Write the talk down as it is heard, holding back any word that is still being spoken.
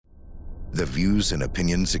The views and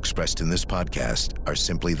opinions expressed in this podcast are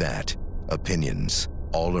simply that, opinions.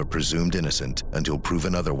 All are presumed innocent until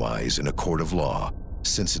proven otherwise in a court of law.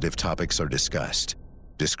 Sensitive topics are discussed.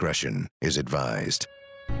 Discretion is advised.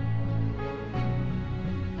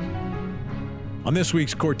 On this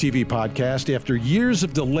week's Court TV podcast, after years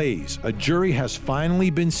of delays, a jury has finally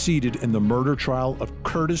been seated in the murder trial of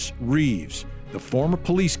Curtis Reeves, the former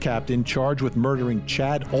police captain charged with murdering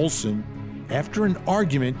Chad Olson after an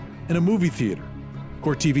argument in a movie theater.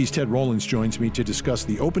 Court TV's Ted Rollins joins me to discuss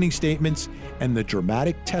the opening statements and the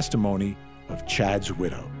dramatic testimony of Chad's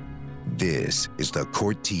widow. This is the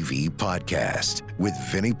Court TV podcast with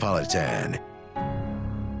Vinny Politan.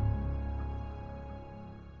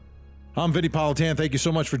 I'm Vinny Politan. Thank you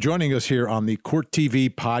so much for joining us here on the Court TV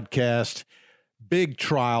podcast. Big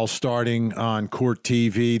trial starting on Court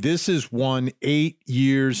TV. This is one 8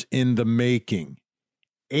 years in the making.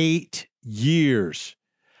 8 years.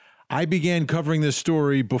 I began covering this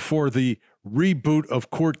story before the reboot of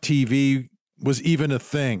Court TV was even a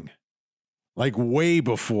thing, like way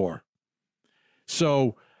before.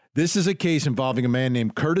 So this is a case involving a man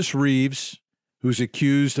named Curtis Reeves, who's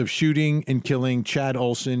accused of shooting and killing Chad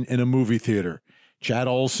Olson in a movie theater. Chad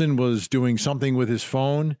Olson was doing something with his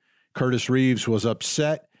phone. Curtis Reeves was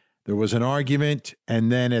upset. There was an argument. And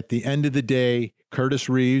then at the end of the day, Curtis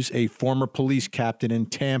Reeves, a former police captain in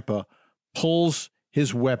Tampa, pulls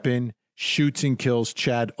his weapon, shoots and kills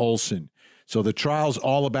Chad Olson. So the trial's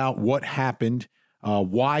all about what happened,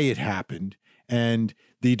 why it happened, and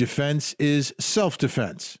the defense is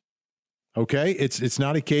self-defense. Okay? It's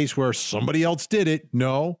not a case where somebody else did it.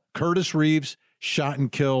 No, Curtis Reeves shot and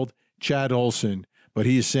killed Chad Olson, but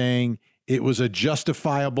he is saying it was a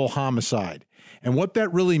justifiable homicide. And what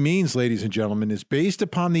that really means, ladies and gentlemen, is based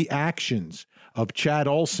upon the actions of Chad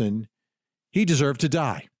Olson, he deserved to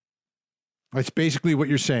die. That's basically what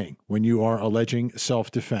you're saying when you are alleging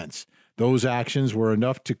self-defense. Those actions were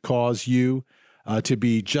enough to cause you to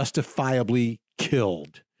be justifiably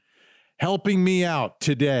killed. Helping me out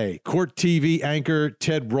today, Court TV anchor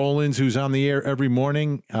Ted Rollins, who's on the air every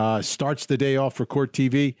morning, starts the day off for Court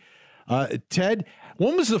TV. Ted,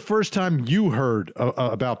 when was the first time you heard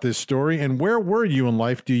about this story, and where were you in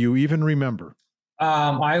life? Do you even remember?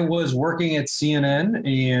 I was working at CNN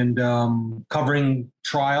and covering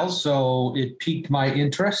trials, so it piqued my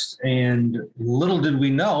interest. And little did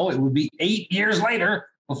we know it would be 8 years later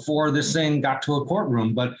before this thing got to a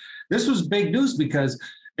courtroom. But this was big news because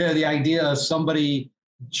the idea of somebody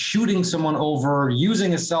shooting someone over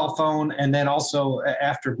using a cell phone, and then also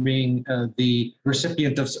after being the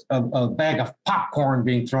recipient of a bag of popcorn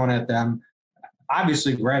being thrown at them,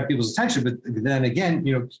 obviously grabbed people's attention. But then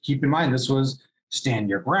again, keep in mind, this was stand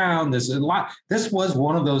your ground. This was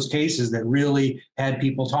one of those cases that really had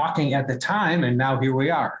people talking at the time, and now here we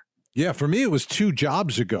are. Yeah, for me, it was 2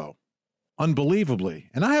 jobs ago, unbelievably.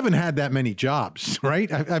 And I haven't had that many jobs,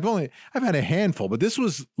 right? I've had a handful, but this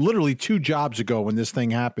was literally 2 jobs ago when this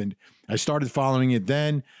thing happened. I started following it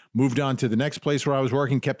then, moved on to the next place where I was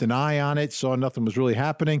working, kept an eye on it, saw nothing was really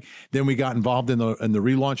happening. Then we got involved in the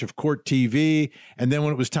relaunch of Court TV. And then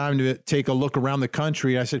when it was time to take a look around the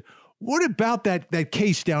country, I said, what about that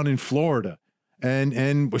case down in Florida?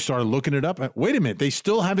 And we started looking it up. Wait a minute, they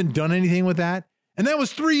still haven't done anything with that? And that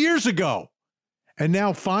was 3 years ago. And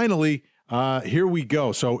now finally, here we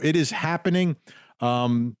go. So it is happening.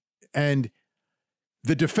 And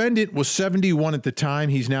the defendant was 71 at the time.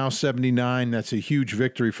 He's now 79. That's a huge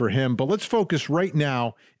victory for him. But let's focus right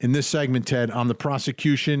now in this segment, Ted, on the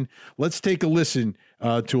prosecution. Let's take a listen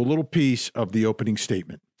to a little piece of the opening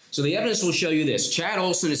statement. So the evidence will show you this. Chad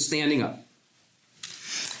Olson is standing up.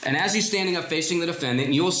 And as he's standing up facing the defendant,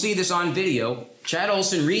 and you will see this on video, Chad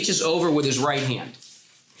Olson reaches over with his right hand.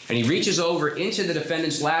 And he reaches over into the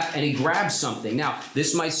defendant's lap and he grabs something. Now,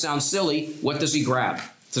 this might sound silly. What does he grab?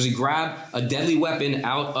 Does he grab a deadly weapon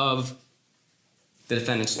out of the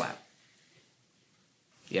defendant's lap?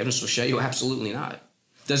 The evidence will show you absolutely not.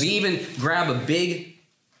 Does he even grab a big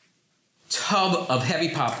tub of heavy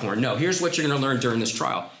popcorn? No. Here's what you're going to learn during this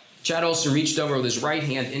trial. Chad Olson reached over with his right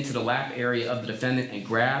hand into the lap area of the defendant and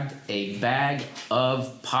grabbed a bag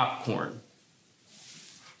of popcorn.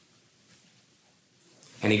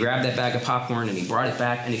 And he grabbed that bag of popcorn and he brought it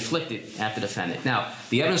back and he flicked it at the defendant. Now,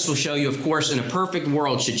 the evidence will show you, of course, in a perfect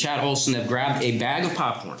world, should Chad Olson have grabbed a bag of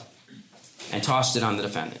popcorn and tossed it on the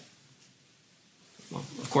defendant? Well,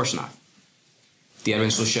 of course not. The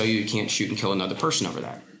evidence will show you can't shoot and kill another person over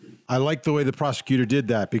that. I like the way the prosecutor did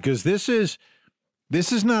that, because this is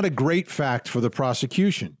not a great fact for the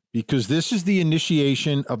prosecution, because this is the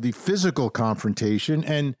initiation of the physical confrontation,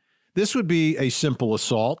 and this would be a simple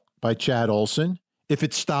assault by Chad Olson. if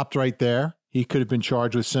it stopped right there, he could have been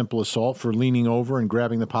charged with simple assault for leaning over and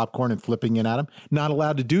grabbing the popcorn and flipping it at him. Not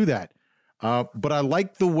allowed to do that. But I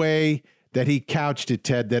like the way that he couched it,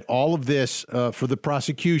 Ted, that all of this for the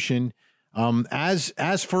prosecution,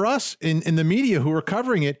 as for us in the media who are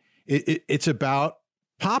covering it, it's about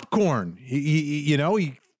popcorn.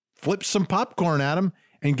 He flips some popcorn at him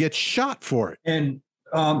and gets shot for it. And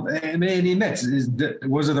he admits,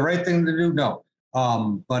 was it the right thing to do? No.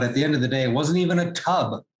 But at the end of the day, it wasn't even a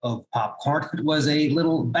tub of popcorn. It was a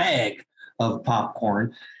little bag of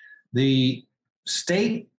popcorn. The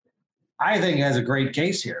state, I think, has a great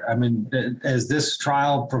case here. I mean, as this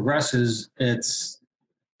trial progresses,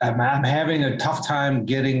 I'm having a tough time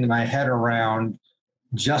getting my head around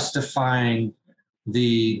justifying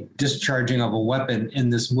the discharging of a weapon in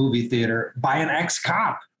this movie theater by an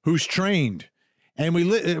ex-cop who's trained. And we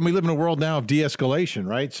live in a world now of de-escalation,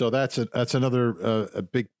 right? So that's another a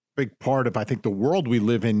big part of, I think, the world we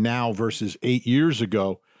live in now versus 8 years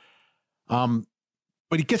ago. But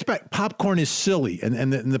he gets back. Popcorn is silly,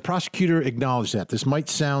 and the prosecutor acknowledged that. This might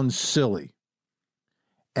sound silly,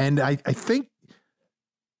 and I think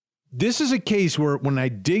this is a case where when I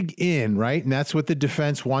dig in, right, and that's what the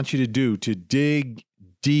defense wants you to do, to dig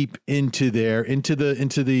deep into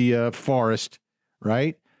the forest,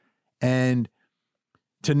 right, and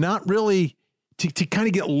to not really to kind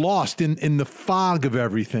of get lost in the fog of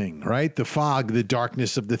everything, right? The fog, the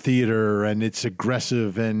darkness of the theater, and it's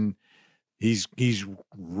aggressive, and he's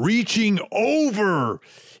reaching over.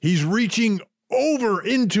 He's reaching over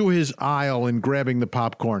into his aisle and grabbing the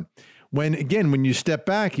popcorn. When you step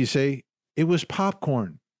back, you say, it was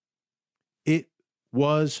popcorn. It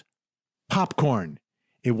was popcorn.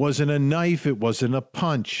 It wasn't a knife. It wasn't a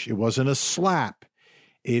punch. It wasn't a slap.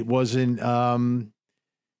 It wasn't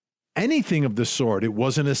anything of the sort. It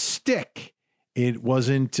wasn't a stick. It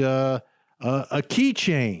wasn't a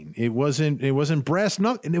keychain. It wasn't brass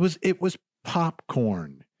knuckles. It was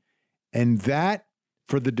popcorn. And that,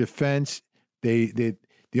 for the defense, the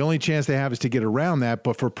only chance they have is to get around that.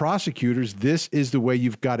 But for prosecutors, this is the way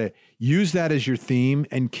you've got to use that as your theme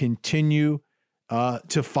and continue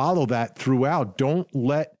to follow that throughout. Don't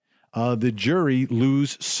let the jury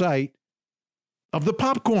lose sight of the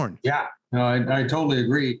popcorn. Yeah, no, I totally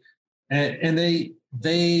agree. And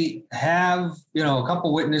they have, a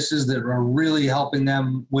couple witnesses that are really helping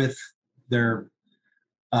them with their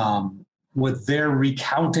recounting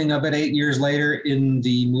of it 8 years later in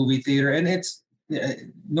the movie theater. And it's,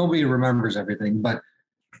 nobody remembers everything, but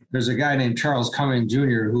there's a guy named Charles Cumming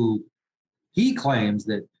Jr. who he claims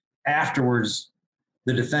that afterwards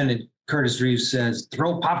the defendant, Curtis Reeves, says,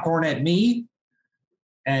 "Throw popcorn at me."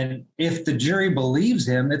 And if the jury believes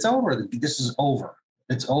him, it's over. This is over.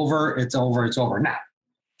 It's over. It's over. It's over. Now,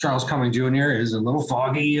 Charles Cumming Jr. is a little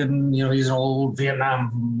foggy, and he's an old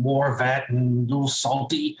Vietnam War vet and a little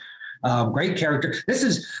salty. Great character. This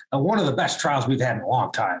is one of the best trials we've had in a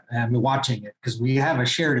long time. I've been watching it because we have a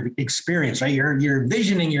shared experience, right? You're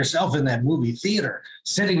envisioning yourself in that movie theater,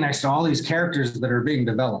 sitting next to all these characters that are being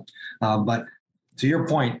developed. But to your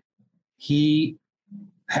point, he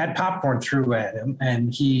had popcorn threw at him,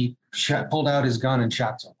 and he pulled out his gun and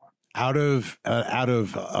shot someone out of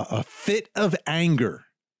a fit of anger.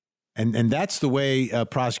 And that's the way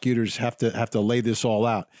prosecutors have to lay this all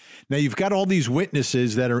out. Now, you've got all these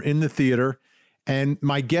witnesses that are in the theater, and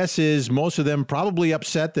my guess is most of them probably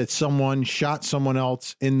upset that someone shot someone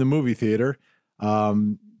else in the movie theater.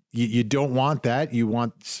 You don't want that. You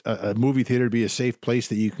want a movie theater to be a safe place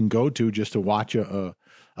that you can go to just to watch a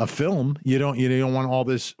film. You don't want all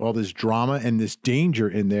this drama and this danger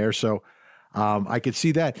in there. So I could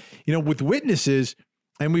see that. With witnesses.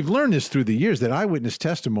 And we've learned this through the years, that eyewitness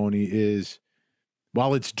testimony is,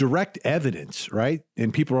 while it's direct evidence, right?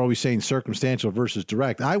 And people are always saying circumstantial versus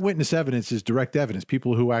direct. Eyewitness evidence is direct evidence.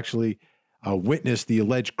 People who actually witnessed the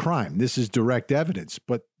alleged crime. This is direct evidence.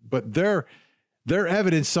 But their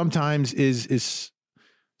evidence sometimes is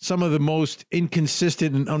some of the most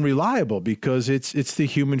inconsistent and unreliable because it's the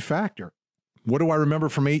human factor. What do I remember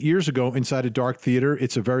from 8 years ago inside a dark theater?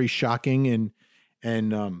 It's a very shocking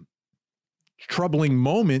and troubling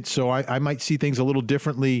moment. So I might see things a little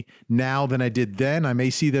differently now than I did then. I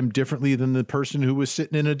may see them differently than the person who was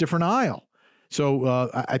sitting in a different aisle.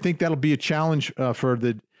 So I think that'll be a challenge for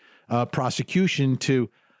the prosecution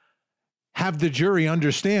to have the jury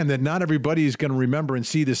understand that not everybody is going to remember and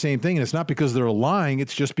see the same thing. And it's not because they're lying.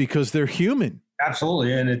 It's just because they're human.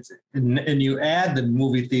 Absolutely. And you add the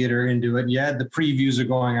movie theater into it. You add the previews are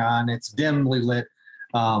going on. It's dimly lit.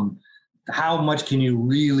 How much can you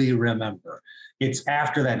really remember? It's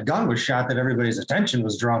after that gun was shot that everybody's attention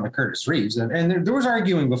was drawn to Curtis Reeves. And there was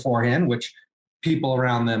arguing beforehand, which people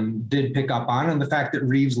around them did pick up on, and the fact that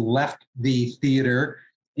Reeves left the theater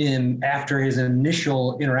after his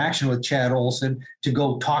initial interaction with Chad Olson to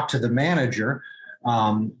go talk to the manager.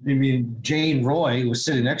 Jane Roy, who was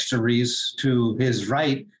sitting next to Reeves to his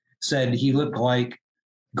right, said he looked like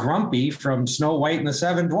Grumpy from Snow White and the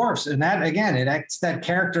Seven Dwarfs. And that, again, it's that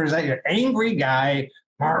character is that angry guy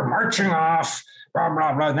marching off, blah,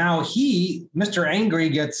 blah, blah. Now Mr. Angry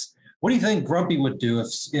gets, what do you think Grumpy would do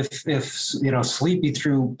if Sleepy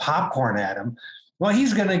threw popcorn at him? Well,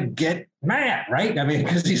 he's going to get mad, right? I mean,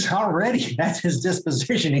 because that's his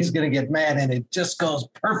disposition. He's going to get mad. And it just goes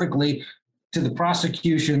perfectly to the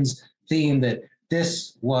prosecution's theme that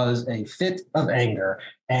this was a fit of anger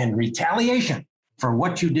and retaliation for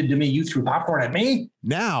what you did to me. You threw popcorn at me.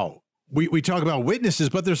 Now, we talk about witnesses,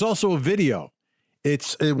 but there's also a video.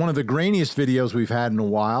 It's one of the grainiest videos we've had in a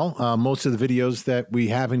while. Most of the videos that we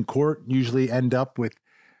have in court usually end up with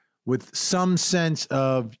some sense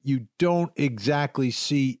of you don't exactly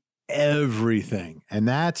see everything. And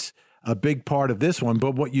that's a big part of this one.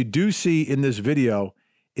 But what you do see in this video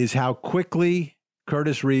is how quickly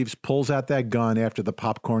Curtis Reeves pulls out that gun after the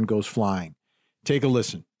popcorn goes flying. Take a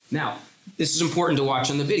listen. Now, this is important to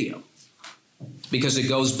watch on the video because it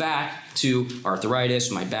goes back to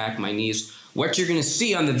arthritis, my back, my knees. What you're going to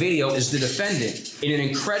see on the video is the defendant, in an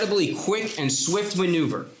incredibly quick and swift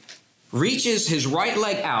maneuver, reaches his right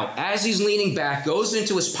leg out as he's leaning back, goes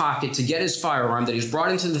into his pocket to get his firearm that he's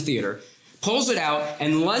brought into the theater, pulls it out,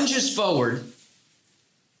 and lunges forward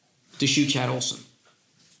to shoot Chad Olson.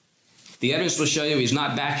 The evidence will show you he's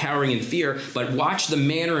not back cowering in fear, but watch the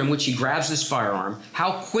manner in which he grabs his firearm,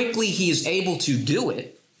 how quickly he is able to do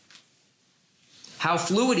it, how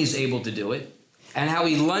fluid he's able to do it, and how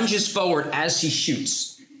he lunges forward as he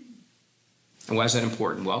shoots. And why is that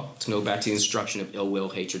important? Well, to go back to the instruction of ill will,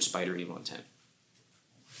 hatred, spite, or evil intent.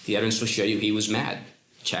 The evidence will show you he was mad.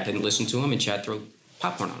 Chad hadn't listened to him, and Chad threw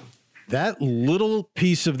popcorn on him. That little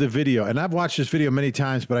piece of the video, and I've watched this video many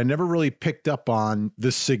times, but I never really picked up on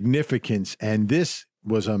the significance. And this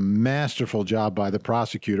was a masterful job by the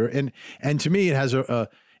prosecutor. And to me, it has a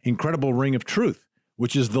incredible ring of truth,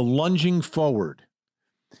 which is the lunging forward.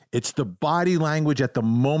 It's the body language at the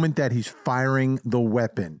moment that he's firing the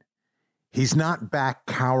weapon. He's not back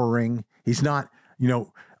cowering. He's not,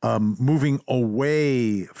 moving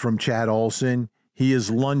away from Chad Olson. He is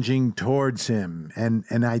lunging towards him. And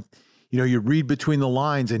you read between the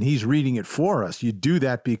lines and he's reading it for us. You do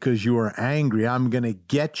that because you are angry. I'm going to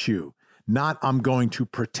get you, not I'm going to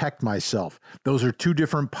protect myself. Those are two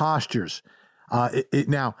different postures.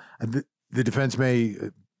 Now, the defense may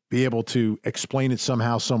be able to explain it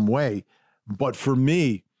somehow, some way. But for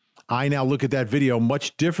me, I now look at that video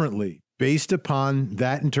much differently based upon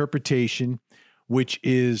that interpretation, which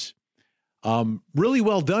is really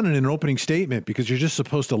well done in an opening statement, because you're just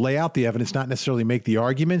supposed to lay out the evidence, not necessarily make the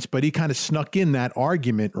arguments, but he kind of snuck in that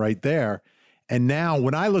argument right there. And now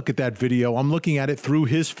when I look at that video, I'm looking at it through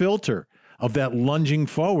his filter of that lunging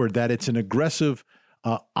forward, that it's an aggressive,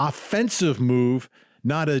 offensive move,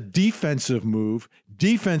 not a defensive move.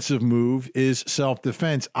 Defensive move is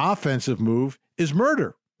self-defense. Offensive move is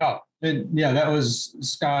murder. Oh, that was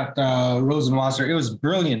Scott Rosenwasser. It was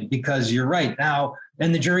brilliant because you're right now.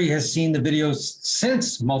 And the jury has seen the videos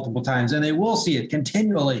since multiple times, and they will see it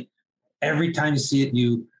continually. Every time you see it,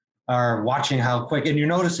 you are watching how quick, and you're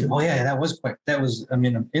noticing, oh yeah, that was quick. That was,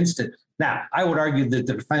 instant. Now, I would argue that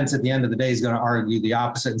the defense at the end of the day is going to argue the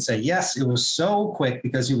opposite and say, yes, it was so quick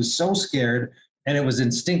because he was so scared and it was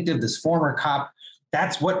instinctive. This former cop,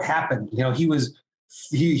 that's what happened.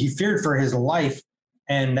 He feared for his life,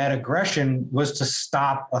 and that aggression was to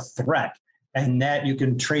stop a threat. And that you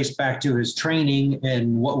can trace back to his training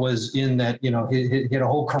and what was in that, he had a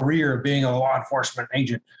whole career of being a law enforcement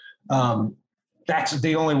agent. That's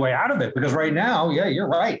the only way out of it, because right now, yeah, you're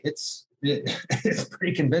right. It's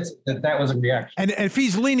pretty convincing that was a reaction. And if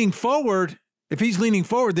he's leaning forward,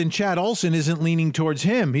 then Chad Olson isn't leaning towards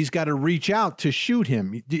him. He's got to reach out to shoot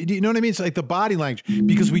him. Do you know what I mean? It's like the body language,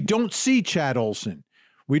 because we don't see Chad Olson.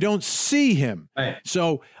 We don't see him. Right.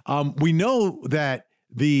 So we know that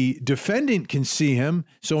the defendant can see him.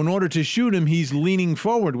 So in order to shoot him, he's leaning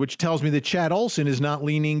forward, which tells me that Chad Olson is not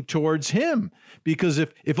leaning towards him. Because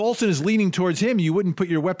if Olson is leaning towards him, you wouldn't put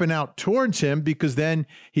your weapon out towards him, because then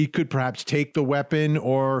he could perhaps take the weapon,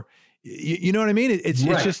 or, you know what I mean? It's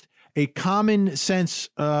just a common sense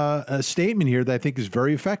statement here that I think is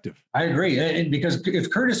very effective. I agree. And because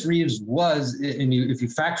if Curtis Reeves was, if you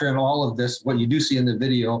factor in all of this, what you do see in the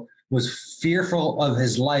video, was fearful of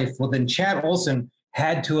his life, well, then Chad Olson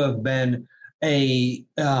had to have been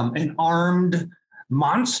an armed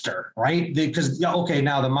monster, right? Because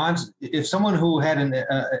now the monster. If someone who had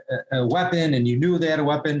a weapon and you knew they had a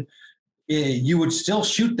weapon, you would still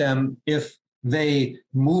shoot them if they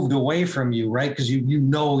moved away from you, right? Because you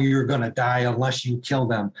know you're going to die unless you kill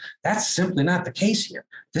them. That's simply not the case here.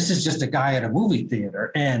 This is just a guy at a movie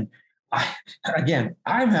theater. And I'm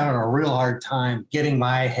having a real hard time getting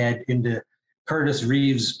my head into Curtis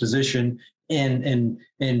Reeves' position and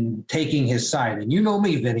taking his side. And you know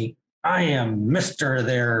me, Vinny, I am Mr.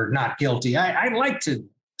 They're not guilty. I like to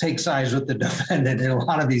take sides with the defendant in a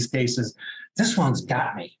lot of these cases. This one's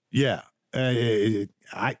got me. Yeah.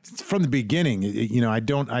 From the beginning,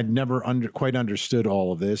 I'd never quite understood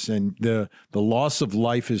all of this, and the loss of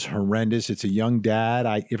life is horrendous. It's a young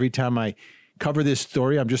dad. Every time I cover this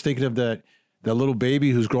story, I'm just thinking of the little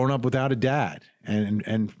baby who's grown up without a dad,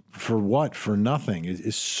 and for what? For nothing.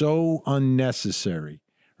 It's so unnecessary,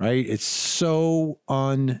 right? It's so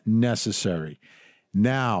unnecessary.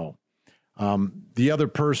 Now, the other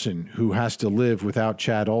person who has to live without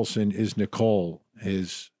Chad Olson is Nicole,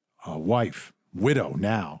 his wife, widow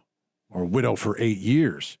now, or widow for 8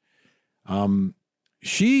 years.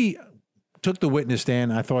 She took the witness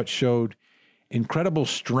stand, I thought showed incredible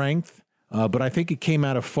strength, but I think it came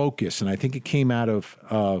out of focus, and I think it came out of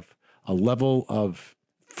a level of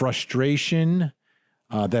frustration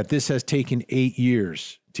that this has taken 8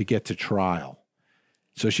 years to get to trial.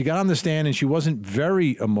 So she got on the stand, and she wasn't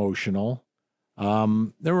very emotional.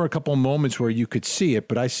 There were a couple of moments where you could see it,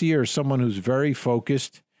 but I see her as someone who's very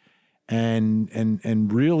focused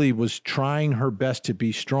and really was trying her best to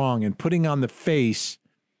be strong and putting on the face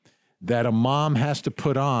that a mom has to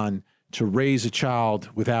put on to raise a child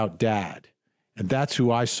without dad. And that's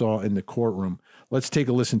who I saw in the courtroom. Let's take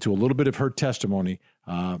a listen to a little bit of her testimony.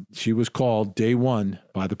 She was called day one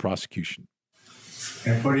by the prosecution.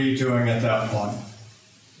 And what are you doing at that point?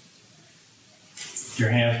 Your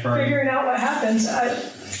hands burning? Figuring out what happened.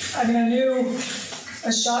 I knew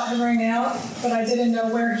a shot had rang out, but I didn't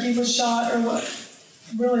know where he was shot or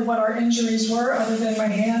what our injuries were, other than my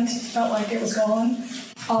hand felt like it was gone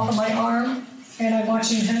off of my arm, and I'm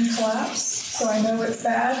watching him collapse, so I know it's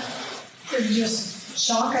bad. It was just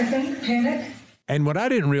shock, I think, panic. And what I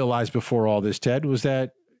didn't realize before all this, Ted, was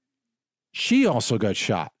that she also got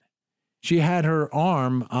shot. She had her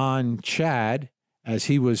arm on Chad as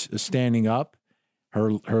he was standing up,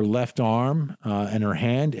 her left arm and her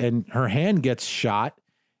hand gets shot.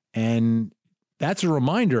 And that's a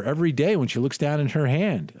reminder every day when she looks down at her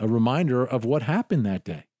hand, a reminder of what happened that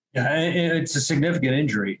day. Yeah, it's a significant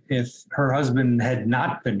injury. If her husband had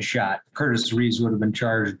not been shot, Curtis Reeves would have been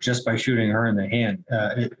charged just by shooting her in the hand.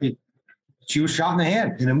 She was shot in the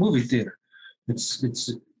hand in a movie theater.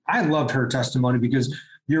 I loved her testimony because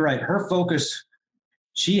you're right. Her focus,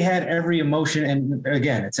 she had every emotion. And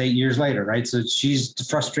again, it's 8 years later, right? So she's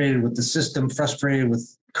frustrated with the system, frustrated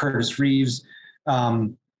with Curtis Reeves,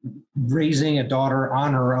 raising a daughter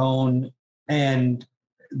on her own. And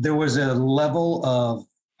there was a level of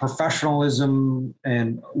professionalism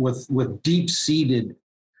and with deep-seated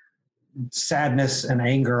sadness and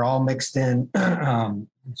anger all mixed in.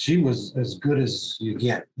 She was as good as you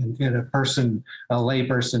get in a lay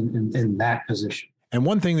person in that position. And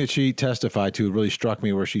one thing that she testified to really struck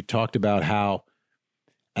me, where she talked about how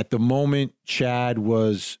at the moment Chad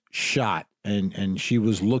was shot and she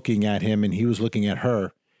was looking at him and he was looking at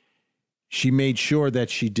her, she made sure that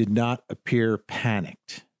she did not appear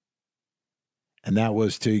panicked. And that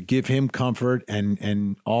was to give him comfort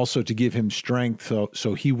and also to give him strength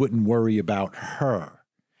so he wouldn't worry about her.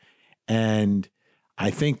 And I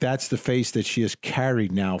think that's the face that she has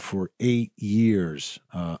carried now for 8 years,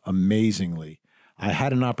 amazingly. I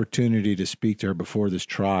had an opportunity to speak to her before this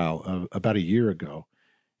trial about a year ago,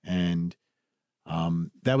 and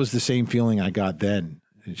that was the same feeling I got then.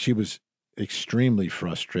 She was extremely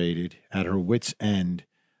frustrated, at her wit's end,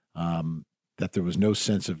 that there was no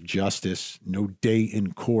sense of justice, no day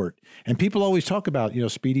in court. And people always talk about,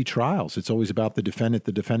 speedy trials. It's always about the defendant.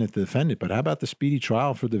 But how about the speedy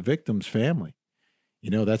trial for the victim's family?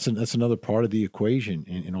 That's another part of the equation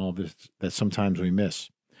in all of this that sometimes we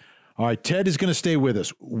miss. All right, Ted is going to stay with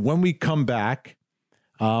us. When we come back,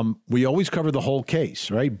 we always cover the whole case,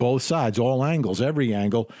 right? Both sides, all angles, every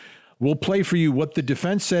angle. We'll play for you what the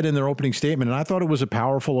defense said in their opening statement, and I thought it was a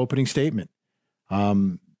powerful opening statement.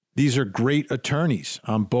 These are great attorneys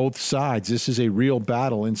on both sides. This is a real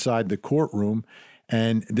battle inside the courtroom,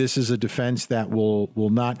 and this is a defense that will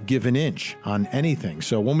not give an inch on anything.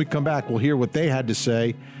 So when we come back, we'll hear what they had to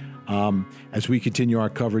say as we continue our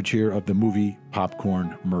coverage here of the movie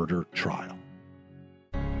Popcorn Murder Trial.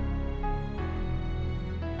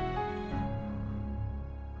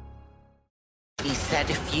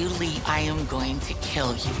 If you leave, I am going to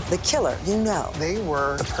kill you. The killer, you know. They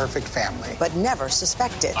were the perfect family. But never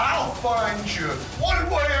suspected. I'll find you, one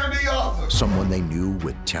way or the other. Someone They Knew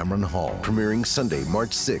with Tamron Hall. Premiering Sunday,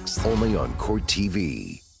 March 6th, only on Court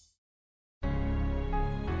TV.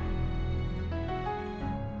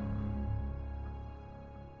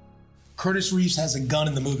 Curtis Reeves has a gun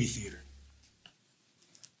in the movie theater.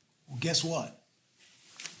 Well, guess what?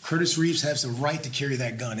 Curtis Reeves has the right to carry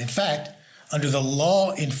that gun. In fact, under the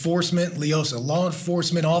Law Enforcement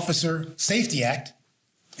Officer Safety Act,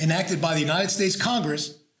 enacted by the United States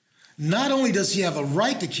Congress, not only does he have a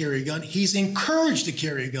right to carry a gun, he's encouraged to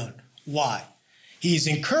carry a gun. Why? He's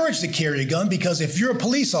encouraged to carry a gun because if you're a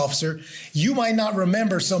police officer, you might not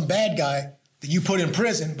remember some bad guy that you put in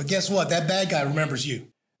prison, but guess what? That bad guy remembers you.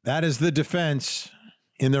 That is the defense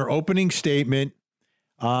in their opening statement,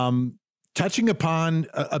 touching upon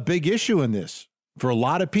a big issue in this for a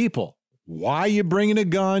lot of people. Why are you bringing a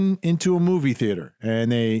gun into a movie theater?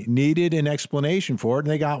 And they needed an explanation for it,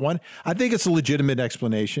 and they got one. I think it's a legitimate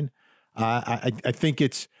explanation. I think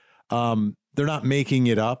it's they're not making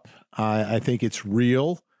it up. I think it's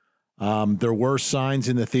real. There were signs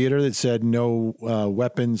in the theater that said no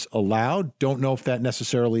weapons allowed. Don't know if that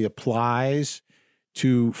necessarily applies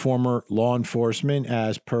to former law enforcement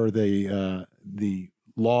as per the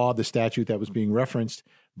law, the statute that was being referenced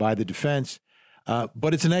by the defense.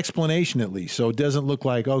 But it's an explanation at least. So it doesn't look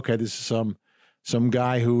like, okay, this is some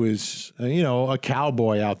guy who is, a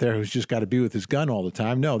cowboy out there who's just got to be with his gun all the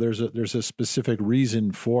time. No, there's a specific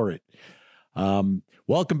reason for it.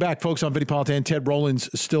 Welcome back, folks. I'm Vinny Politan. Ted Rowland's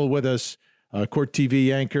still with us, Court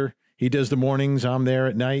TV anchor. He does the mornings. I'm there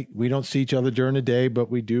at night. We don't see each other during the day, but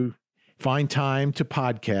we do find time to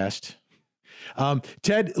podcast.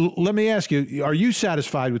 Ted, let me ask you, are you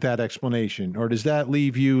satisfied with that explanation, or does that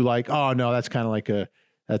leave you like, oh no, that's kind of like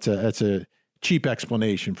that's a cheap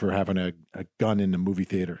explanation for having a gun in the movie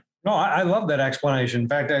theater? No, I love that explanation. In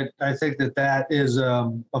fact, I think that is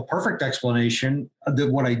a perfect explanation.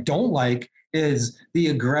 What I don't like is the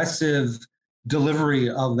aggressive delivery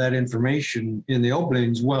of that information in the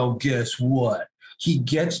openings. Well, guess what? He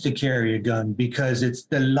gets to carry a gun because it's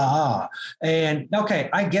the law. And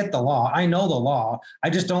okay, I get the law. I know the law.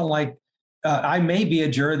 I just don't like, I may be a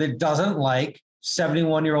juror that doesn't like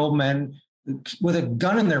 71-year-old men with a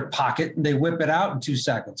gun in their pocket and they whip it out in 2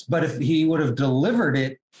 seconds. But if he would have delivered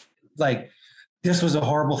it like, this was a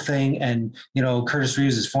horrible thing. And, Curtis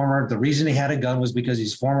Reeves is the reason he had a gun was because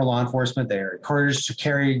he's former law enforcement. They are encouraged to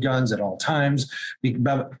carry guns at all times.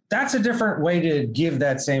 But that's a different way to give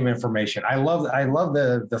that same information. I love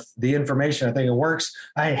the information. I think it works.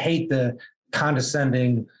 I hate the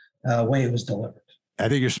condescending way it was delivered. I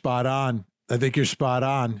think you're spot on.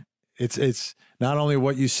 It's not only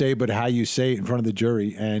what you say, but how you say it in front of the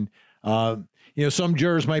jury. And, some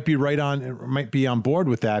jurors might be on board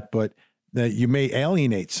with that, but that you may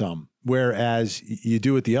alienate some, whereas you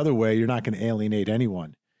do it the other way, you're not going to alienate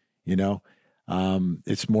anyone.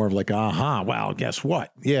 It's more of like, well, guess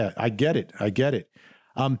what? Yeah, I get it.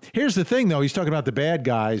 Here's the thing, though. He's talking about the bad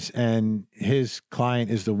guys, and his client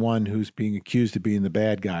is the one who's being accused of being the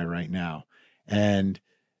bad guy right now. And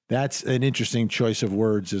that's an interesting choice of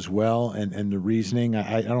words as well. And the reasoning,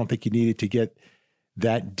 I don't think you needed to get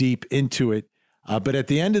that deep into it. But at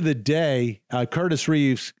the end of the day, Curtis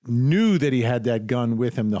Reeves knew that he had that gun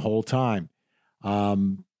with him the whole time.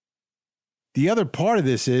 The other part of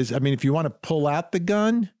this is, if you want to pull out the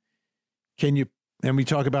gun, can you, and we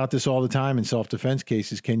talk about this all the time in self-defense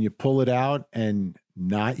cases, can you pull it out and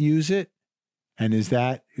not use it? And is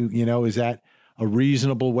that a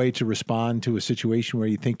reasonable way to respond to a situation where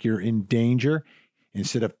you think you're in danger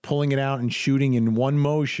instead of pulling it out and shooting in one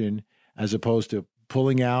motion as opposed to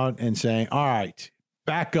pulling out and saying, all right,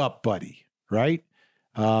 back up, buddy, right?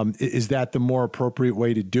 Is that the more appropriate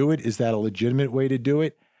way to do it? Is that a legitimate way to do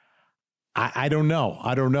it? I don't know.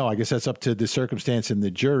 I guess that's up to the circumstance and the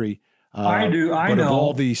jury. I do. I know.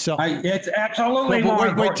 All the it's absolutely more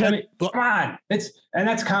important. Ted, come on. And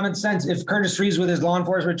that's common sense. If Curtis Reeves with his law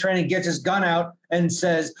enforcement training gets his gun out and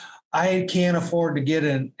says, I can't afford to get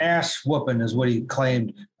an ass whooping, is what he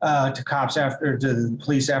claimed to cops to the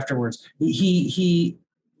police afterwards. He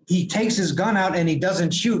takes his gun out and he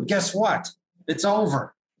doesn't shoot. Guess what? It's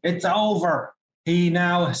over. He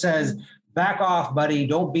now says, back off, buddy.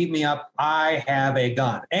 Don't beat me up. I have a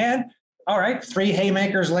gun. And all right, 3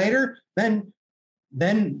 haymakers later, then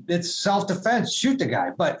it's self-defense. Shoot the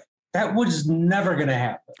guy. But that was never going to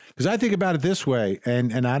happen. Because I think about it this way,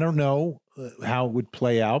 and I don't know how it would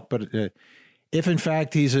play out, but if in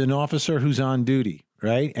fact he's an officer who's on duty,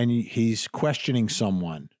 right, and he's questioning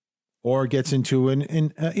someone, or gets into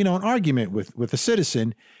an argument with a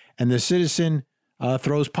citizen, and the citizen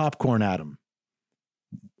throws popcorn at him.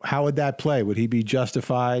 How would that play? Would he be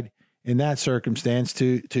justified in that circumstance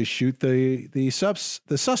to shoot the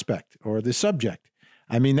suspect or the subject?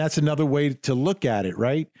 I mean, that's another way to look at it,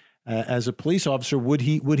 right? As a police officer, would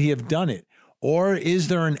he have done it? Or is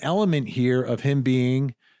there an element here of him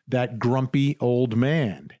being that grumpy old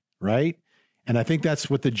man, right? And I think that's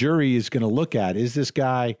what the jury is going to look at. Is this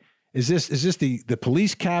guy, is this the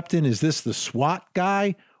police captain? Is this the SWAT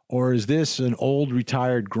guy? Or is this an old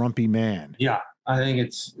retired grumpy man? Yeah, I think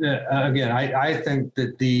it's, again, I think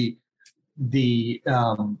that the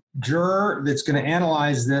juror that's going to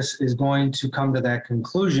analyze this is going to come to that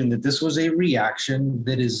conclusion that this was a reaction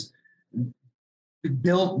that is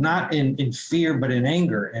built not in fear, but in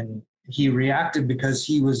anger. And he reacted because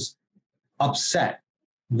he was upset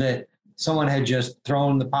that someone had just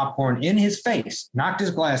thrown the popcorn in his face, knocked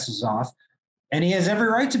his glasses off, and he has every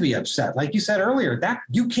right to be upset. Like you said earlier, that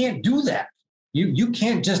you can't do that. You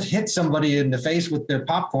can't just hit somebody in the face with their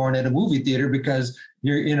popcorn at a movie theater because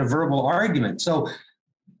you're in a verbal argument. So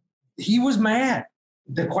he was mad.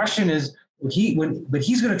 The question is, but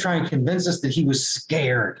he's going to try and convince us that he was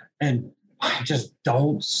scared. And I just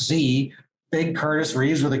don't see big Curtis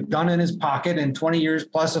Reeves with a gun in his pocket and 20 years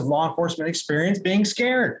plus of law enforcement experience being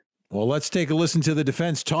scared. Well, let's take a listen to the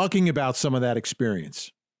defense talking about some of that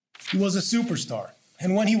experience. He was a superstar.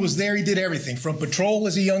 And when he was there, he did everything from patrol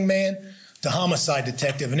as a young man to homicide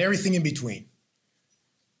detective and everything in between.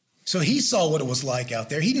 So he saw what it was like out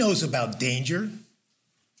there. He knows about danger.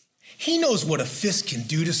 He knows what a fist can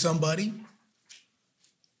do to somebody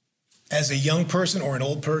as a young person or an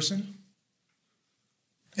old person.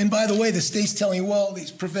 And by the way, the state's telling you, well, he's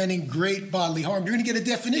preventing great bodily harm. You're going to get a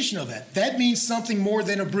definition of that. That means something more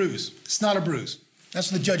than a bruise. It's not a bruise.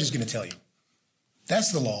 That's what the judge is going to tell you.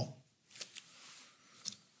 That's the law.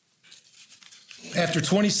 After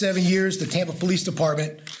 27 years, the Tampa Police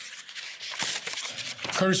Department,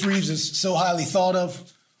 Curtis Reeves is so highly thought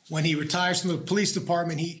of. When he retires from the police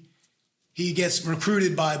department, he gets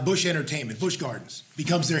recruited by Busch Entertainment, Busch Gardens,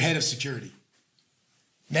 becomes their head of security.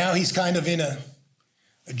 Now he's kind of in a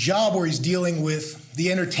job where he's dealing with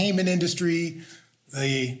the entertainment industry,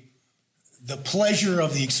 the pleasure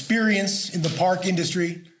of the experience in the park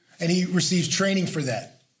industry, and he receives training for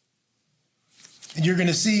that. And you're going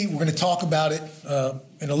to see, we're going to talk about it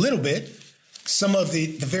in a little bit, some of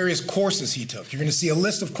the various courses he took. You're going to see a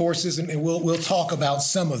list of courses, and we'll talk about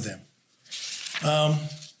some of them.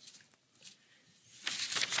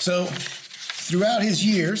 So throughout his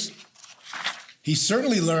years, he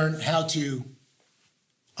certainly learned how to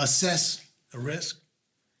assess a risk.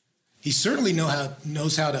 He certainly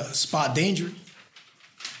knows how to spot danger.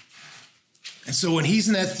 And so when he's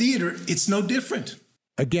in that theater, it's no different.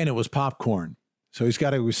 Again, it was popcorn. So he's got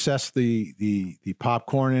to assess the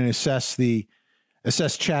popcorn and assess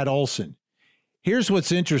Chad Olson. Here's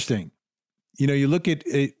what's interesting. You know, you look at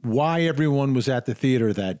why everyone was at the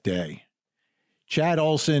theater that day. Chad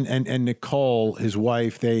Olson and Nicole, his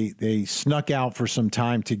wife, they snuck out for some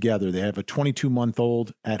time together. They have a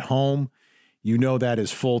 22-month-old at home. You know that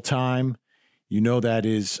is full-time. You know that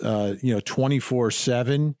is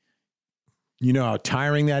 24/7. You know how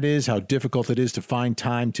tiring that is, how difficult it is to find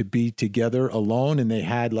time to be together alone. And they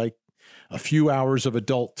had like a few hours of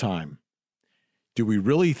adult time. Do we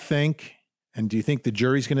really think, and do you think the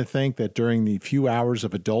jury's going to think that during the few hours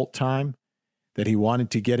of adult time that he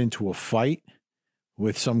wanted to get into a fight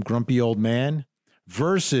with some grumpy old man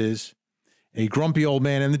versus a grumpy old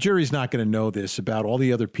man? And the jury's not going to know this about all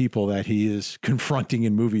the other people that he is confronting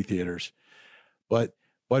in movie theaters. But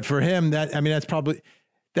for him,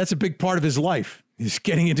 that's a big part of his life. He's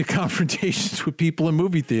getting into confrontations with people in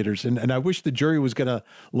movie theaters. And I wish the jury was going to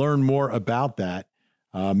learn more about that.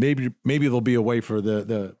 Maybe there'll be a way for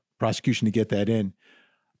the prosecution to get that in.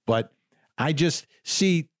 But I just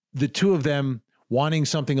see the two of them wanting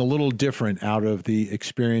something a little different out of the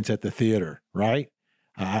experience at the theater, right?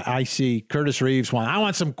 I see Curtis Reeves I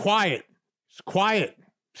want some quiet. It's quiet.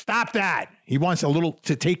 Stop that. He wants a little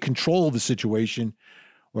to take control of the situation,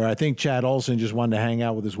 where I think Chad Olson just wanted to hang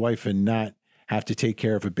out with his wife and not have to take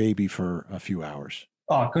care of a baby for a few hours.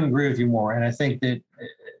 Oh, I couldn't agree with you more. And I think that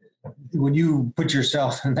when you put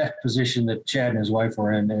yourself in that position that Chad and his wife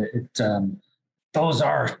were in, those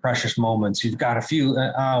are precious moments. You've got a few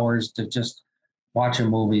hours to just watch a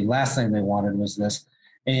movie. Last thing they wanted was this.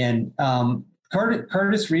 And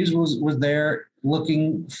Curtis Reeves was there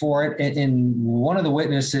looking for it. And one of the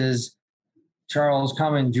witnesses, Charles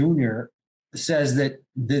Cumming Jr., says that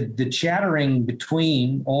the chattering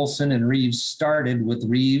between Olson and Reeves started with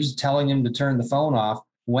Reeves telling him to turn the phone off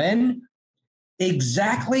When?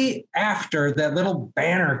 Exactly after that little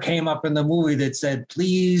banner came up in the movie that said,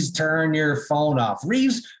 please turn your phone off.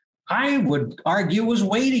 Reeves, I would argue, was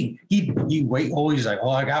waiting. He'd wait. Oh, he's like, oh,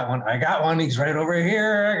 I got one. He's right over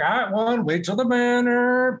here. I got one. Wait till the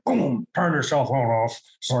banner. Boom. Turn your cell phone off,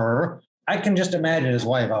 sir. I can just imagine his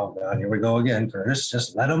wife. Oh, God, here we go again, Curtis.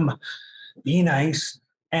 Just let him be nice.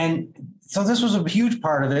 And so this was a huge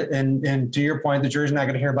part of it. And to your point, the jury's not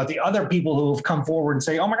going to hear about the other people who have come forward and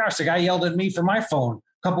say, oh my gosh, the guy yelled at me for my phone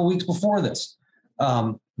a couple of weeks before this.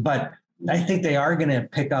 But I think they are going to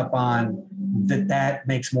pick up on that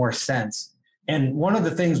makes more sense. And one of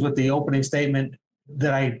the things with the opening statement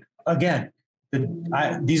that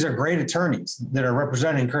these are great attorneys that are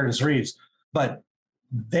representing Curtis Reeves, but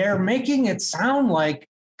they're making it sound like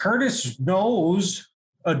Curtis knows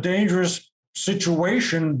a dangerous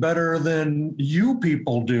situation better than you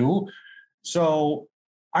people do. So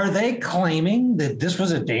are they claiming that this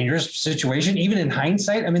was a dangerous situation, even in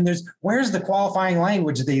hindsight? I mean, where's the qualifying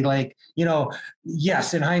language?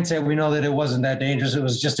 Yes, in hindsight, we know that it wasn't that dangerous. It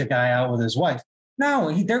was just a guy out with his wife.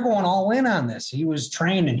 No, they're going all in on this. He was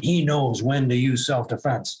trained and he knows when to use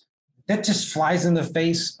self-defense. That just flies in the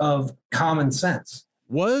face of common sense.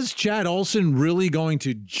 Was Chad Olson really going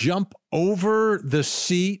to jump over the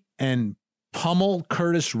seat and pummel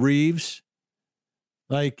Curtis Reeves?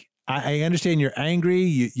 Like, I understand you're angry.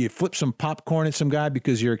 You flip some popcorn at some guy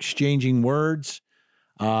because you're exchanging words.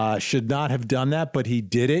 Should not have done that, but he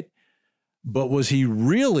did it. But was he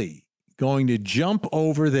really going to jump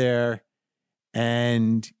over there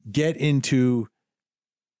and get into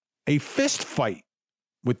a fist fight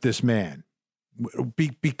with this man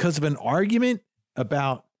because of an argument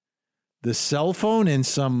about the cell phone and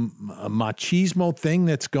some machismo thing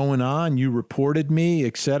that's going on? You reported me,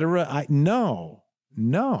 etc.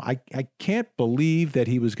 No, I can't believe that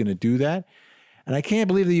he was going to do that. And I can't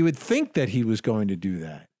believe that you would think that he was going to do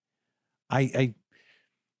that.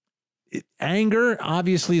 Anger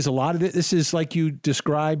obviously is a lot of it. This is like you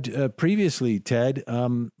described previously, Ted,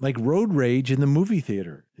 like road rage in the movie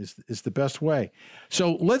theater is the best way.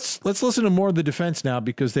 So let's listen to more of the defense now,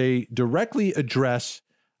 because they directly address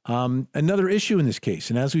another issue in this case.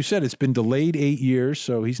 And as we said, it's been delayed 8 years.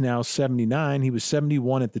 So he's now 79. He was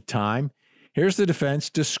 71 at the time. Here's the defense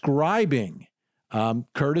describing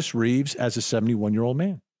Curtis Reeves as a 71-year-old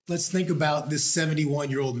man. Let's think about this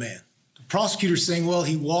 71-year-old man. The prosecutor's saying, well,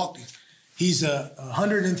 he's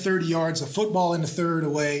 130 yards, a football in the third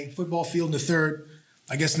away, football field in the third,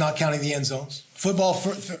 I guess not counting the end zones, football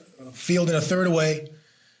field in a third away,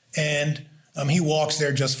 and he walks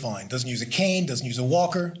there just fine. Doesn't use a cane, doesn't use a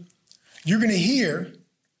walker. You're going to hear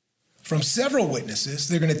from several witnesses.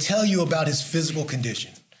 They're going to tell you about his physical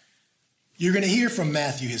condition. You're going to hear from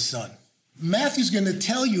Matthew, his son. Matthew's going to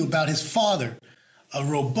tell you about his father, a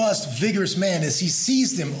robust, vigorous man, as he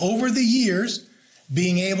sees them over the years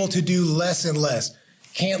being able to do less and less.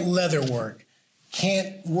 Can't leather work,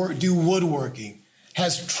 can't do woodworking,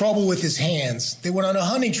 has trouble with his hands. They went on a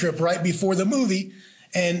hunting trip right before the movie,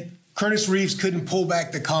 and Curtis Reeves couldn't pull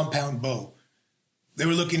back the compound bow. They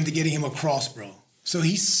were looking to getting him a crossbow. So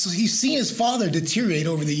he's seen his father deteriorate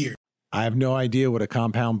over the years. I have no idea what a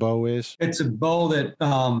compound bow is. It's a bow that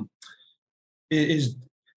is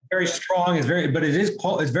very strong, but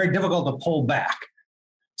it's very difficult to pull back.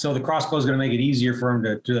 So the crossbow is going to make it easier for him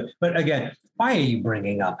to do it. But again, why are you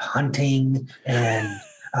bringing up hunting? And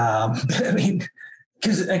I mean,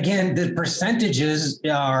 because again, the percentages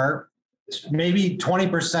are maybe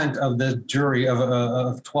 20% of the jury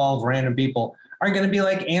of 12 random people are going to be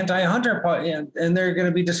like anti-hunter, and they're going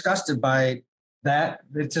to be disgusted by that.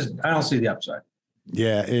 It's just, I don't see the upside.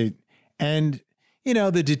 Yeah.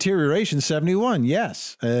 The deterioration, 71.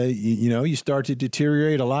 Yes. You start to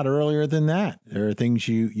deteriorate a lot earlier than that. There are things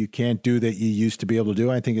you can't do that you used to be able to do.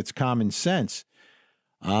 I think it's common sense.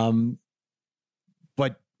 But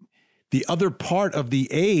the other part of the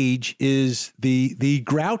age is the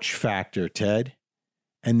grouch factor, Ted.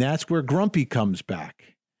 And that's where grumpy comes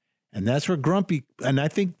back. And I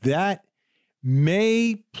think that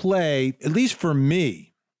may play, at least for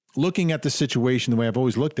me, looking at the situation the way I've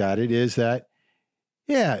always looked at it, is that,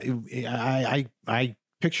 yeah, I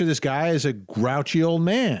picture this guy as a grouchy old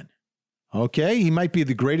man. Okay, he might be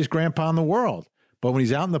the greatest grandpa in the world, but when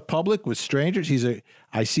he's out in the public with strangers,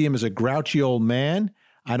 I see him as a grouchy old man.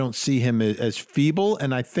 I don't see him as feeble,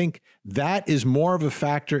 and I think that is more of a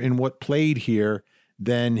factor in what played here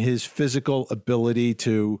than his physical ability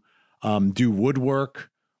to do woodwork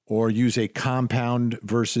or use a compound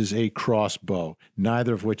versus a crossbow,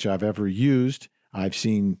 neither of which I've ever used. I've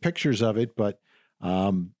seen pictures of it, but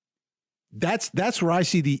that's where I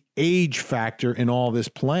see the age factor in all this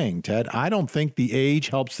playing, Ted. I don't think the age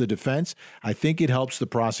helps the defense. I think it helps the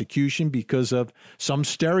prosecution because of some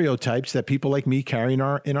stereotypes that people like me carry in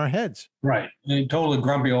our heads. Right. A totally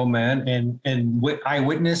grumpy old man. And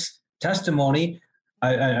eyewitness testimony,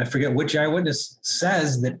 I forget which eyewitness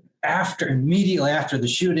says that immediately after the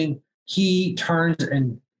shooting, he turns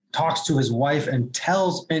and talks to his wife and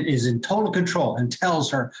is in total control and tells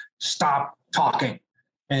her, stop talking.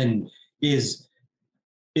 And is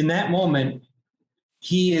in that moment,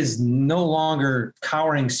 he is no longer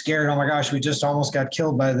cowering, scared. Oh my gosh, we just almost got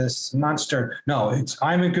killed by this monster. No, it's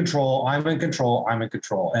I'm in control. I'm in control. I'm in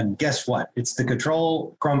control. And guess what? It's the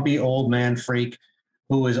control grumpy old man freak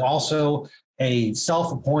who is also a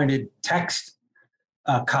self-appointed text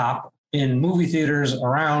cop in movie theaters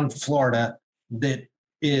around Florida that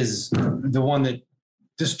is the one that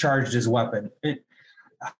discharged his weapon.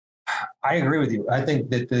 I agree with you. I think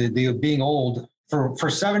that the being old for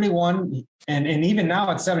 71 and even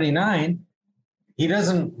now at 79, he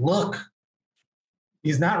doesn't look.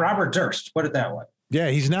 He's not Robert Durst. Put it that way. Yeah,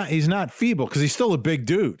 he's not feeble because he's still a big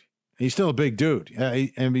dude. He's still a big dude,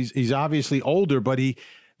 and he's obviously older. But the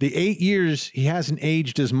 8 years he hasn't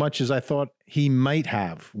aged as much as I thought he might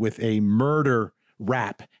have with a murder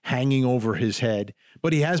rap hanging over his head.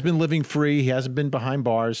 But he has been living free. He hasn't been behind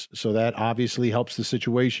bars, so that obviously helps the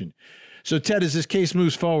situation. So, Ted, as this case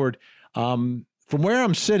moves forward, from where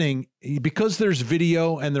I'm sitting, because there's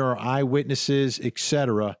video and there are eyewitnesses,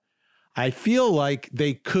 etc., I feel like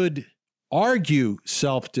they could argue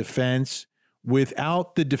self-defense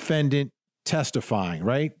without the defendant testifying,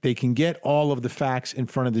 right? They can get all of the facts in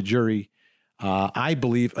front of the jury, I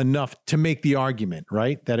believe, enough to make the argument,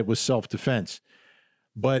 right, that it was self-defense.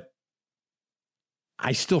 But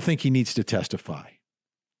I still think he needs to testify.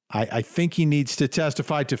 I think he needs to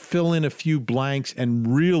testify to fill in a few blanks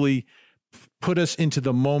and really put us into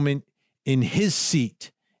the moment in his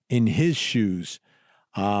seat, in his shoes,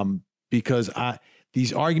 because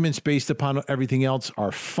these arguments based upon everything else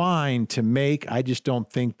are fine to make. I just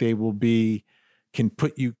don't think they can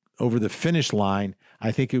put you over the finish line.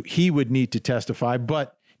 I think he would need to testify,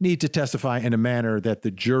 but need to testify in a manner that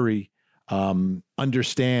the jury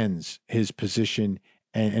understands his position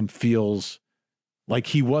and feels like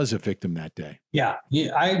he was a victim that day. Yeah,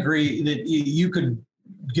 I agree that you could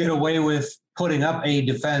get away with putting up a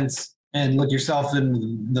defense and look yourself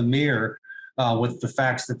in the mirror with the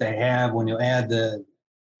facts that they have when you add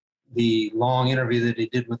the long interview that he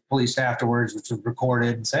did with police afterwards, which was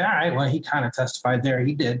recorded, and say, all right, well, he kind of testified there.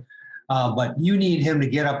 He did. But you need him to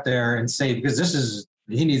get up there and say, because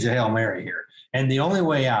he needs a Hail Mary here. And the only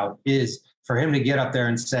way out is for him to get up there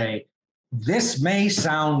and say, this may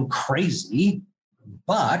sound crazy,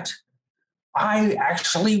 but I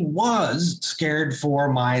actually was scared for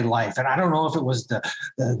my life. And I don't know if it was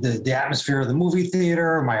the atmosphere of the movie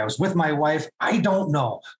theater, I was with my wife. I don't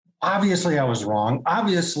know. Obviously, I was wrong.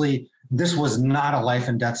 Obviously, this was not a life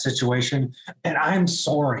and death situation. And I'm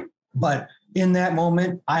sorry. But in that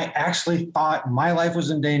moment, I actually thought my life was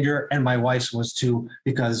in danger and my wife's was too,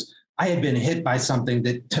 because I had been hit by something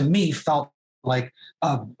that to me felt like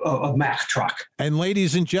a Mack truck. And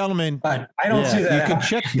ladies and gentlemen, but I don't see that. You can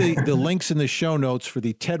check the links in the show notes for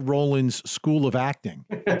the Ted Rollins School of Acting,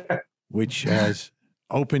 which has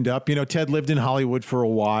opened up. You know, Ted lived in Hollywood for a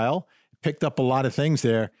while, picked up a lot of things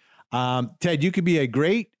there. Ted, you could be a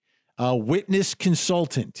great witness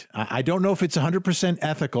consultant. I don't know if it's 100%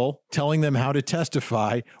 ethical, telling them how to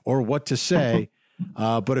testify or what to say.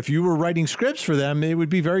 But if you were writing scripts for them, it would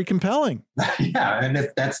be very compelling. Yeah. And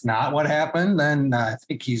if that's not what happened, then I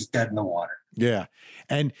think he's dead in the water. Yeah.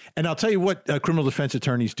 And I'll tell you what criminal defense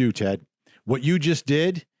attorneys do, Ted. What you just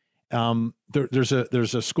did, there's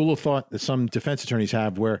a school of thought that some defense attorneys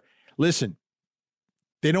have where, listen,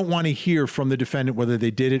 they don't want to hear from the defendant whether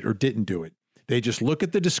they did it or didn't do it. They just look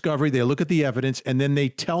at the discovery, they look at the evidence, and then they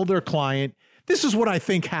tell their client, this is what I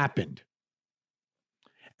think happened.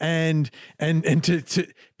 And to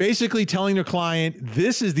basically telling their client,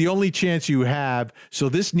 this is the only chance you have, so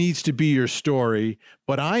this needs to be your story,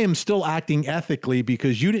 but I am still acting ethically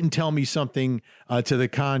because you didn't tell me something to the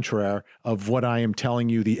contrary of what I am telling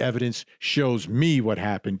you. The evidence shows me what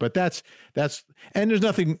happened, but that's and there's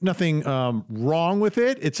nothing wrong with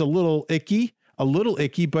it. It's a little icky,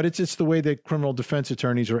 but it's the way that criminal defense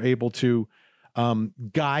attorneys are able to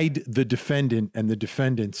guide the defendant and the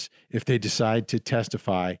defendants if they decide to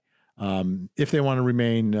testify, if they want to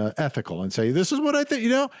remain ethical and say, this is what I think,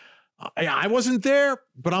 I wasn't there,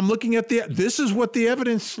 but I'm looking at this is what the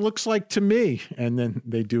evidence looks like to me. And then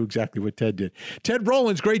they do exactly what Ted did. Ted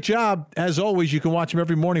Rollins, great job. As always, you can watch him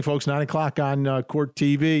every morning, folks, 9 o'clock on Court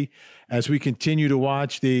TV as we continue to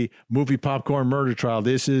watch the movie Popcorn Murder Trial.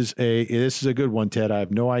 This is a good one, Ted. I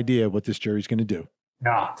have no idea what this jury's going to do.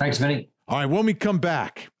 Yeah, thanks, Vinny. All right, when we come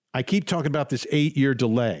back, I keep talking about this 8-year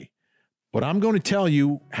delay, but I'm going to tell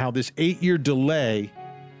you how this 8-year delay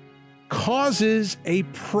causes a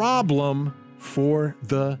problem for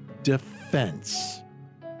the defense.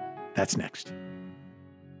 That's next.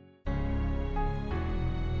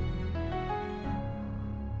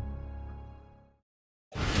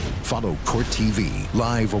 Follow Court TV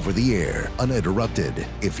live over the air, uninterrupted.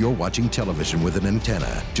 If you're watching television with an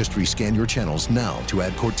antenna, just rescan your channels now to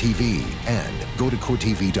add Court TV. And go to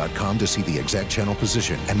CourtTV.com to see the exact channel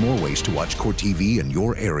position and more ways to watch Court TV in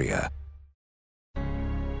your area.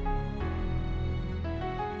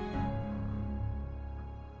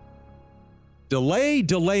 Delay,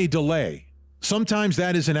 delay, delay. Sometimes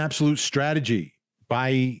that is an absolute strategy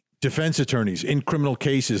by defense attorneys in criminal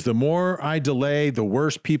cases. The more I delay, the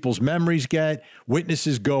worse people's memories get,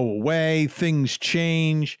 witnesses go away, things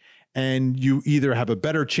change, and you either have a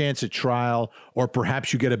better chance at trial or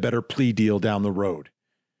perhaps you get a better plea deal down the road.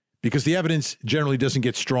 Because the evidence generally doesn't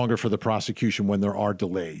get stronger for the prosecution when there are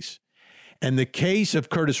delays. And the case of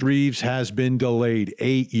Curtis Reeves has been delayed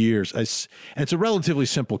 8 years. It's a relatively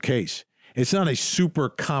simple case. It's not a super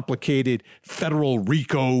complicated federal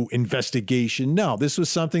RICO investigation. No, this was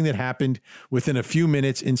something that happened within a few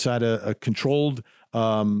minutes inside a controlled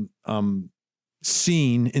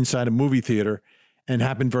scene inside a movie theater and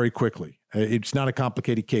happened very quickly. It's not a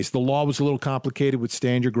complicated case. The law was a little complicated with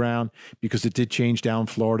Stand Your Ground because it did change down in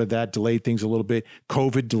Florida. That delayed things a little bit.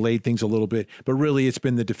 COVID delayed things a little bit. But really, it's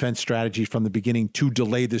been the defense strategy from the beginning to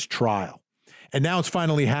delay this trial. And now it's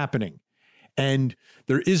finally happening. And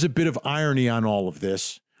there is a bit of irony on all of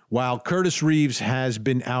this. While Curtis Reeves has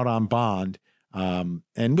been out on bond, and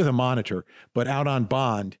with a monitor, but out on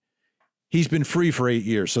bond, he's been free for 8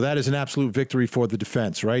 years. So that is an absolute victory for the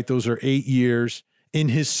defense, right? Those are 8 years in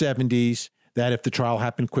his 70s that if the trial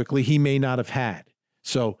happened quickly, he may not have had.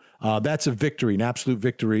 So that's a victory, an absolute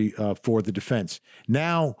victory for the defense.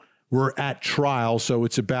 Now we're at trial, so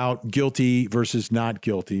it's about guilty versus not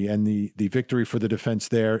guilty. And the victory for the defense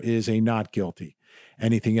there is a not guilty.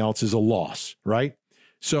 Anything else is a loss, right?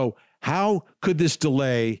 So how could this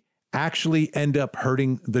delay actually end up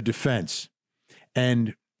hurting the defense?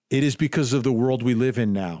 And it is because of the world we live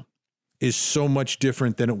in now is so much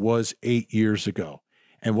different than it was 8 years ago.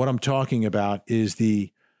 And what I'm talking about is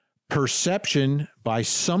the perception by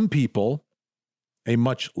some people, a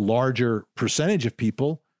much larger percentage of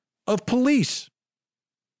people, of police.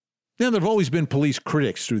 Now, there have always been police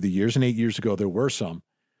critics through the years, and 8 years ago there were some.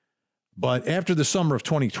 But after the summer of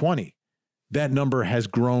 2020, that number has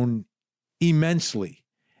grown immensely.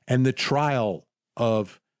 And the trial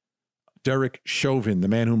of Derek Chauvin, the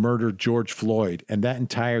man who murdered George Floyd, and that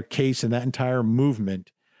entire case and that entire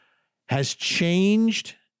movement has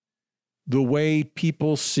changed the way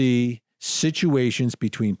people see situations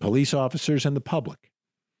between police officers and the public.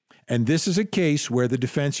 And this is a case where the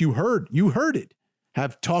defense, you heard it,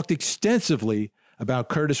 have talked extensively about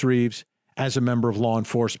Curtis Reeves as a member of law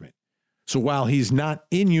enforcement. So while he's not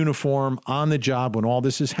in uniform on the job when all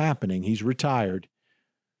this is happening, he's retired,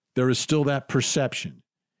 there is still that perception.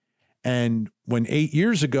 And when 8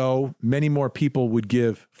 years ago, many more people would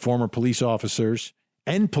give former police officers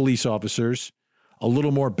and police officers a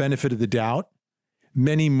little more benefit of the doubt,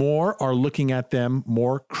 many more are looking at them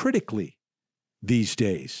more critically these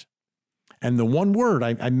days. And the one word,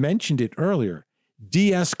 I mentioned it earlier,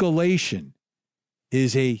 de-escalation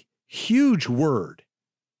is a huge word.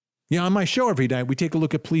 You know, on my show every night, we take a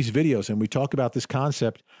look at police videos and we talk about this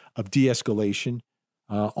concept of de-escalation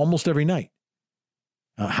almost every night.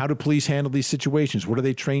 How do police handle these situations? What are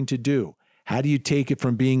they trained to do? How do you take it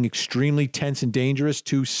from being extremely tense and dangerous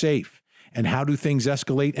to safe? And how do things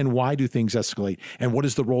escalate and why do things escalate? And what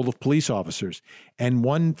is the role of police officers? And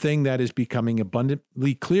one thing that is becoming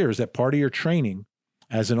abundantly clear is that part of your training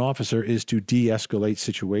as an officer is to de-escalate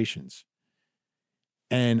situations.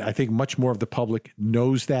 And I think much more of the public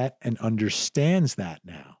knows that and understands that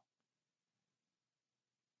now.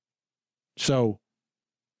 So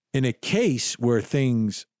in a case where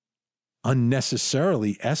things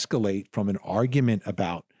unnecessarily escalate from an argument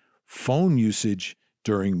about phone usage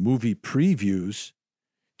during movie previews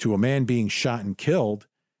to a man being shot and killed,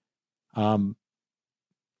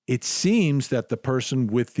 it seems that the person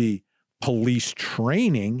with the police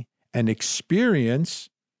training and experience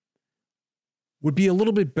would be a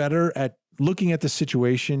little bit better at looking at the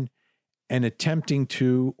situation and attempting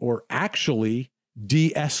to, or actually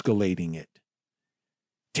de-escalating it,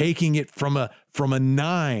 taking it from a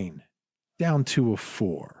 9 down to a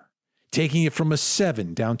 4, taking it from a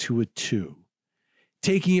 7 down to a 2,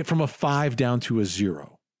 taking it from a 5 down to a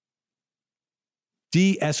 0,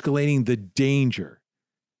 de-escalating the danger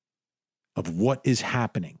of what is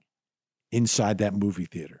happening inside that movie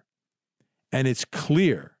theater. And it's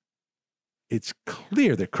clear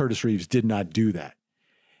that Curtis Reeves did not do that.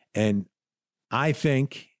 And I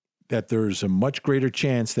think that there's a much greater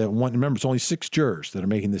chance that remember, it's only 6 jurors that are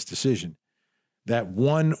making this decision, that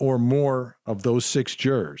one or more of those 6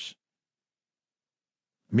 jurors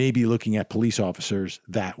may be looking at police officers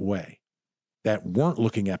that way, that weren't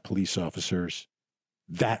looking at police officers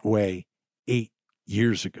that way 8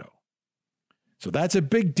 years ago. So that's a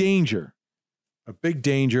big danger,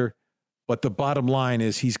 But the bottom line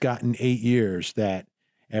is he's gotten 8 years that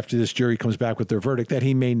after this jury comes back with their verdict that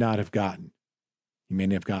he may not have gotten.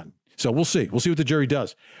 So we'll see. We'll see what the jury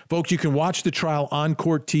does. Folks, you can watch the trial on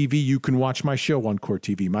Court TV. You can watch my show on Court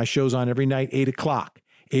TV. My show's on every night, 8 o'clock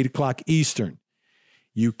Eastern.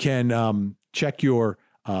 You can check your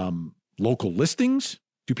local listings.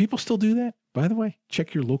 Do people still do that, by the way?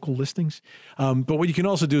 Check your local listings. But what you can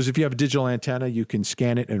also do is if you have a digital antenna, you can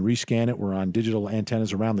scan it and rescan it. We're on digital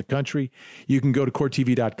antennas around the country. You can go to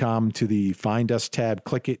courttv.com to the Find Us tab,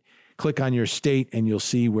 click it, click on your state, and you'll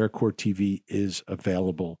see where Court TV is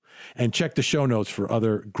available. And check the show notes for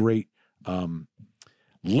other great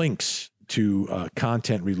links to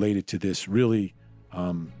content related to this really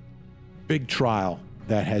big trial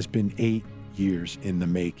that has been 8 years in the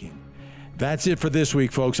making. That's it for this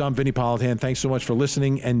week, folks. I'm Vinny Politan. Thanks so much for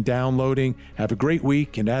listening and downloading. Have a great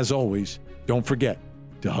week. And as always, don't forget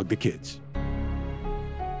to hug the kids.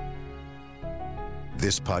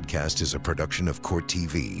 This podcast is a production of Court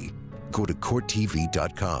TV. Go to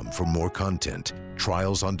courttv.com for more content,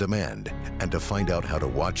 trials on demand, and to find out how to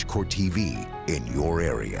watch Court TV in your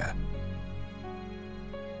area.